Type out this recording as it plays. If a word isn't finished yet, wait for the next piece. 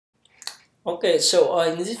Okay, so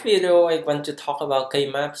in this video, I want to talk about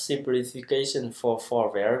Kmap simplification for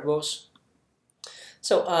four variables.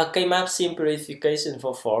 So Kmap simplification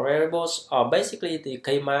for four variables, basically the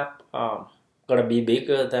Kmap gonna be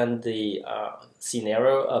bigger than the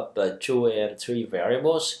scenario of two and three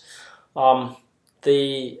variables. Um,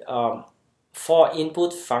 the four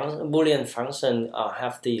input Boolean function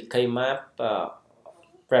have the Kmap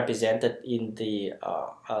represented in the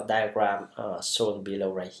diagram shown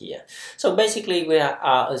below right here. So basically we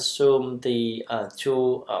assume the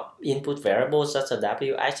two input variables such as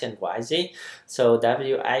wh and yz. So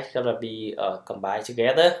wh gonna be combined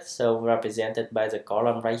together, so represented by the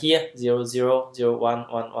column right here 0 0 0 1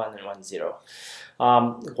 1 1 and 1 0.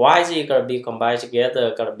 YZ gonna be combined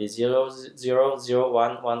together, gonna be 0 0 0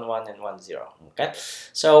 1 1 1 and 1 0. Okay,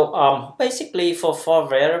 so basically for four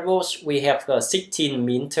variables we have 16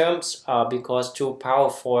 mean terms because 2 power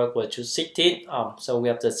 4 equal to 16. So we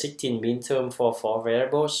have the 16 mean term for four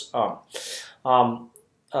variables.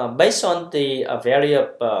 Based on the value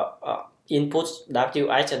of inputs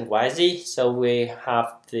wh and yz, so we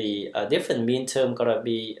have the different mean term gonna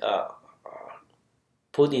be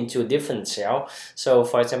put into different cell. So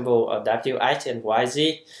for example, wh and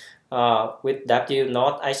yz with w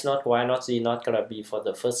naught, h naught, y naught, z naught gonna be for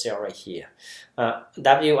the first cell right here. Wh,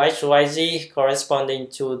 yz corresponding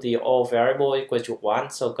to the all variable equal to 1,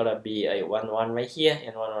 so gonna be a 1 1 right here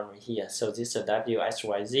and 1 1 right here. So this is wh,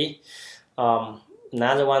 yz.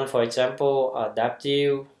 Another one, for example,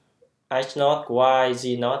 w h naught, y,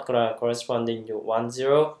 z naught corresponding to 1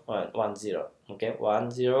 0 1 0. Okay,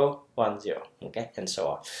 1 0 1 0. Okay, and so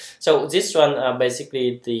on. So this one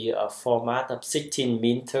basically the format of 16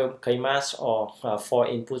 mean term Kmaps or 4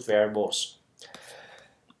 input variables.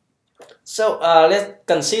 So let's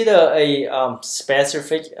consider a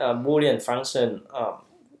specific Boolean function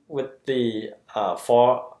with the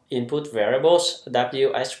 4 input variables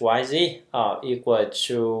w, h, y, z equal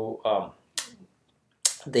to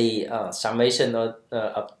the summation of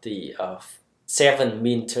the 7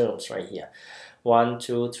 mean terms right here. 1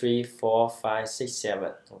 2 3 4 5 6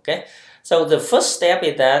 7. Okay, so the first step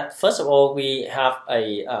is that first of all we have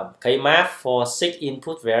a Kmap for 6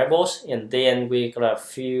 input variables, and then we gonna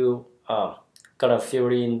fill in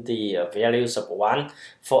the values of 1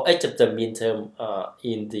 for each of the mean term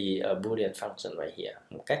in the Boolean function right here.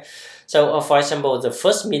 Okay, so for example, the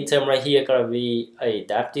first mean term right here gonna be a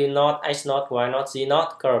w naught, h naught, y naught, z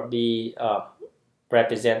naught gonna be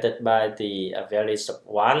represented by the values of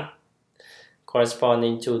 1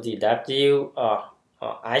 corresponding to the w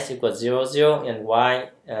h equals 0 0 and y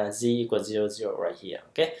z equals 0 0 right here.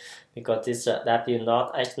 Okay, because this w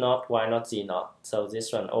naught, h naught, y naught, z naught, so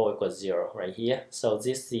this one all equals 0 right here. So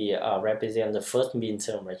this the represent the first mean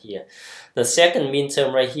term right here. The second mean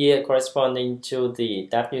term right here corresponding to the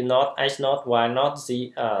w naught, h naught, y naught,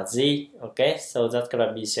 z. Okay, so that's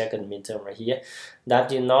gonna be second mean term right here.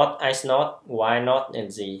 W naught, h naught, y naught,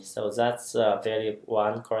 and z. So that's value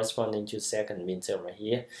 1 corresponding to second mean term right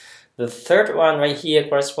here. The third one right here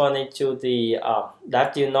corresponding to the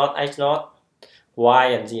w naught, h naught, y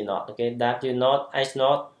and z naught. Okay, w naught, h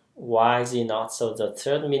naught, y, z naught. So the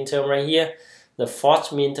third mean term right here. The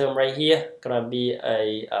fourth mean term right here gonna be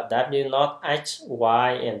a w naught, h,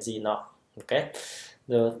 y, and z naught. Okay,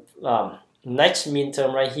 the next mean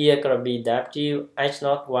term right here gonna be w, h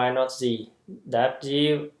naught, y naught, z.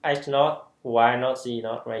 W, h naught, y naught, z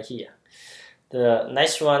naught right here. The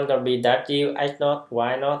next one gonna be w, h naught,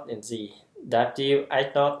 y naught, and z. W,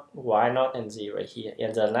 h naught, y naught, and z right here.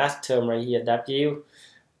 And the last term right here, w,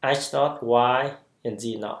 h naught, y, and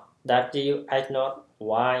z naught. W, h naught,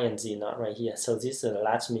 y, and z naught right here. So this is the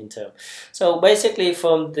last mean term. So basically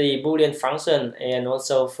from the Boolean function and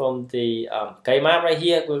also from the Kmap right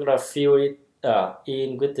here, we're gonna fill it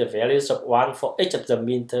in with the values of 1 for each of the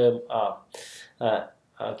mean term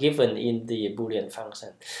given in the Boolean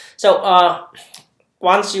function. So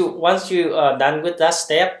once you done with that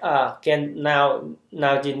step, now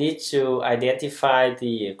you need to identify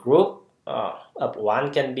the group of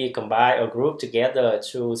 1 can be combined or grouped together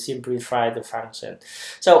to simplify the function.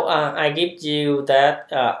 So I give you that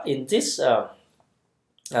in this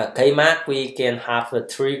Kmap we can have a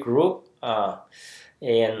 3 group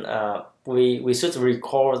and we should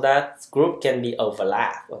recall that group can be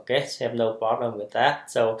overlap. Okay, so have no problem with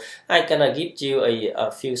that. So I'm gonna give you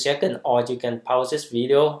a few seconds, or you can pause this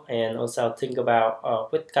video and also think about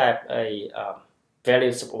what type of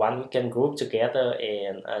values of 1 we can group together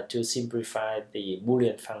and to simplify the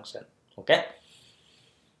Boolean function. Okay.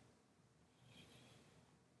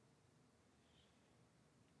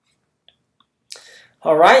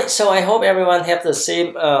 All right. So I hope everyone have the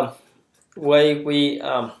same way we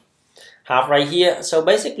have right here. So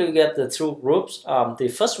basically we get the two groups.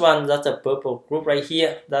 The first one, that's a purple group right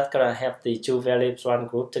here, that's gonna have the two values one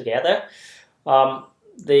group together.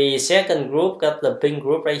 The second group got the pink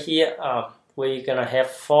group right here. We're gonna have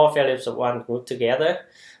four values of one group together.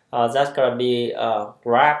 That's gonna be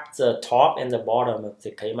grab the top and the bottom of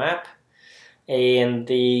the Kmap. And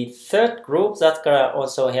the third group, that's gonna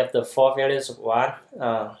also have the four values of one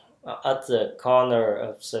at the corner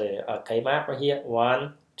of the Kmap right here.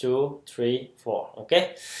 1, 2, 3, 4.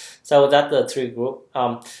 Okay, so that's the three group.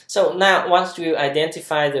 So now once you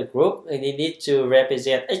identify the group, you need to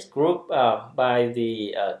represent each group by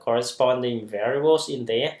the corresponding variables in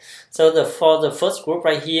there. So for the first group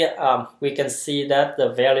right here, we can see that the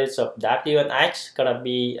values of W and X gonna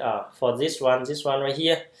be for this one right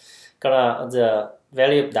here, the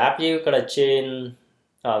value of W gonna change.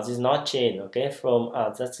 This is not change, okay, from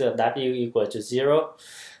that's W equal to 0.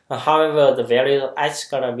 However, the value of X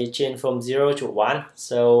gonna be changed from 0 to 1.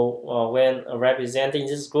 So when representing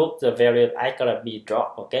this group, the value of X gonna be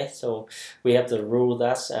dropped. Okay, so we have the rule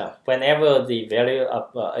that whenever the value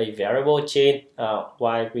of a variable change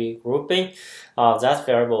while regrouping, that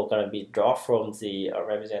variable gonna be dropped from the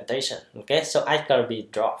representation. Okay, so X gonna be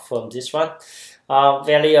dropped from this one.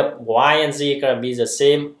 Value of Y and Z gonna be the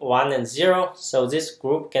same, 1 and 0. So this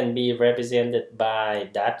group can be represented by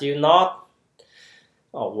W naught,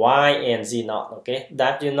 Y and Z naught. Okay,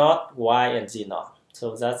 W naught, Y and Z naught.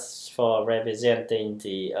 So that's for representing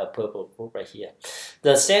the purple group right here.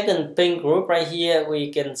 The second pink group right here,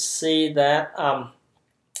 we can see that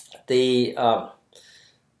the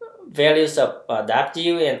values of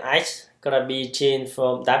W and X gonna be changed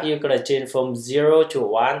from W gonna change from 0 to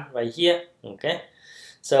 1 right here. Okay,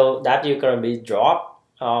 so W gonna be dropped.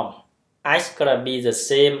 X gonna be the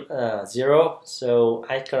same, 0. So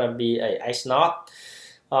X gonna be a X naught.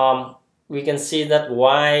 We can see that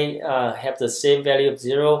Y have the same value of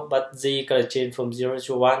 0, but Z gonna change from 0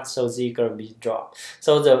 to 1, so Z gonna be dropped.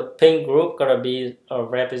 So the pink group gonna be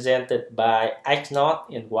represented by X naught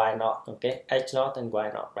and Y naught. Okay, X naught and Y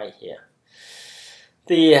naught right here.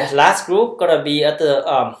 The last group gonna be at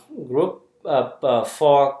the group of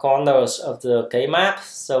four corners of the Kmap.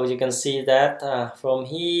 So you can see that from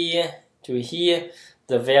here to here,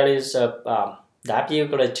 the values of W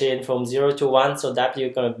gonna change from 0 to 1, so W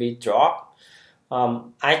gonna be dropped.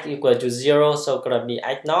 X equal to 0, so gonna be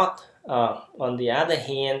X naught. On the other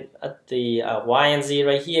hand, at the Y and Z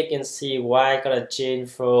right here, you can see Y gonna change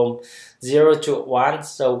from 0 to 1,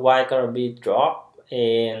 so Y gonna be dropped,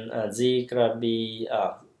 and Z gonna be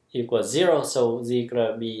equal 0, so Z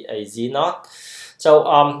gonna be a Z naught.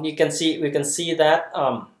 So we can see that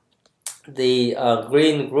the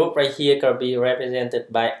green group right here gonna be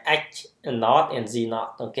represented by X naught and Z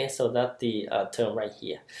naught. Okay, so that's the term right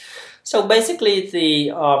here. So basically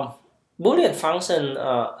the Boolean function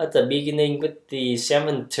at the beginning with the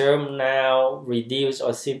 7th term now reduced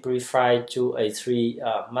or simplified to a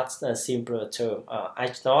much simpler term,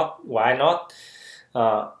 X naught, Y naught,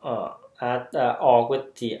 or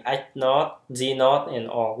with the X naught, Z naught, and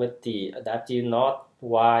or with the W naught,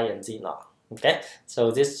 Y and Z naught. Okay,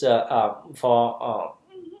 so this for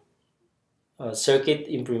circuit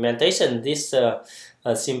implementation, this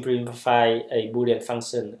simplify a Boolean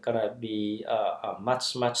function gonna be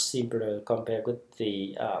much simpler compared with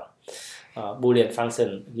the Boolean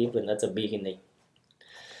function given at the beginning.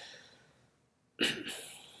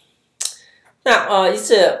 Now,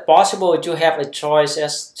 it's possible to have a choice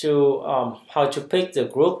as to how to pick the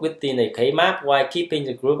group within a Kmap while keeping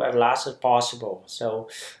the group as large as possible. So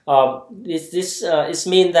this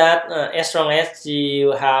means that as long as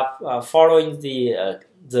you have following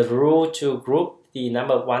the rule to group the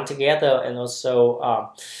number 1 together, and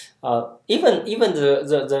also even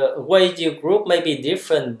the way you group may be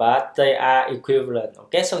different, but they are equivalent.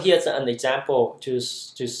 Okay, so here's an example to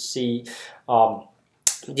see.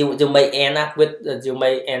 You may end up with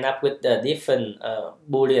a different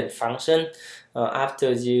Boolean function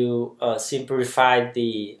after you simplify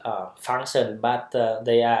the function, but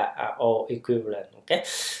they are all equivalent. Okay,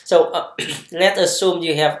 so let's assume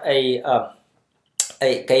you have a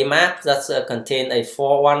Kmap that contain a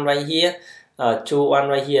 4 1 right here, 2 1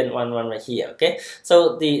 right here, and 1 1 right here. Okay,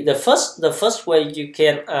 so the first way you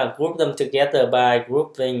can group them together by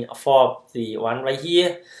grouping for the 1 right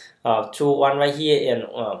here, 2 1 right here, and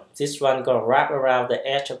this one gonna wrap around the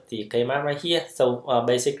edge of the Kmap right here. So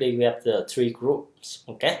basically we have the 3 groups.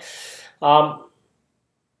 Okay,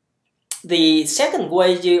 the second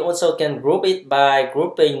way you also can group it by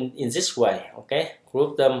grouping in this way. Okay,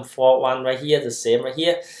 group them for 1 right here, the same right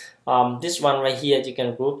here, this one right here, you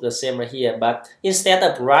can group the same right here, but instead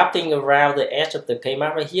of wrapping around the edge of the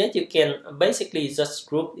Kmap right here, you can basically just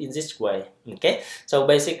group in this way. Okay, so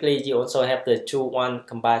basically you also have the two one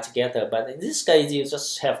combined together, but in this case you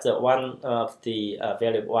just have the one of the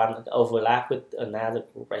variable one overlap with another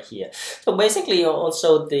group right here. So basically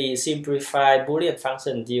also the simplified Boolean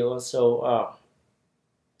function, you also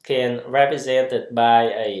can represent it by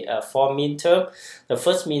a four mean term. The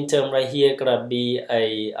first mean term right here gonna be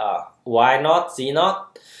a y naught, z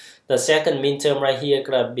naught. The second mean term right here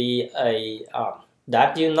gonna be a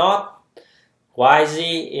w naught,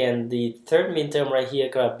 yz, and the third mean term right here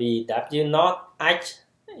gonna be w naught, h,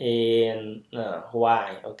 and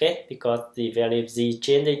y. Okay, because the value of z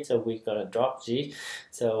changing, so we're gonna drop g.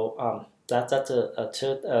 So that's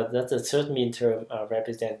a third mean term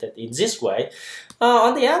represented in this way.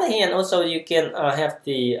 On the other hand, also you can have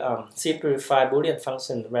the simplified Boolean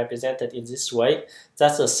function represented in this way.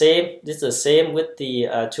 That's the same. This is the same with the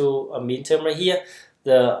two mean term right here.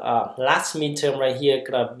 The last mean term right here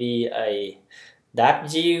gonna be a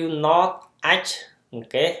w naught h.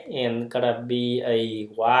 Okay, and gonna be a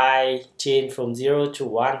y change from 0 to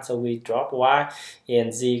 1, so we drop y,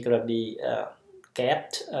 and z gonna be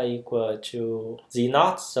kept equal to z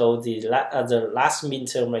naught. So the last mean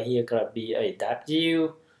term right here gonna be a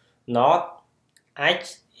w naught,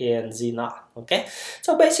 h, and z naught. Okay,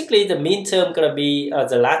 so basically the mean term gonna be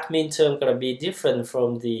the last mean term gonna be different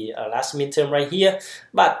from the last mean term right here,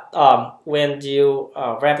 but when you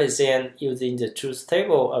represent using the truth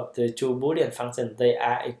table of the two Boolean functions, they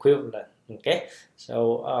are equivalent. Okay,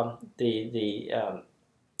 so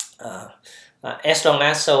as long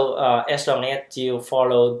as you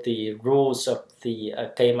follow the rules of the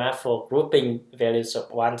Kmap for grouping values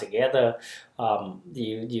of one together,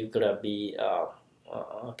 you're gonna be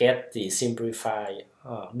get the simplified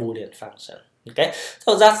Boolean function. Okay,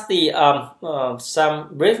 so that's the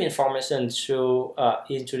some brief information to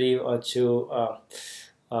introduce or to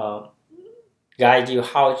guide you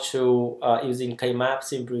how to using Kmap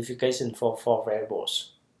simplification for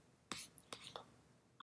variables.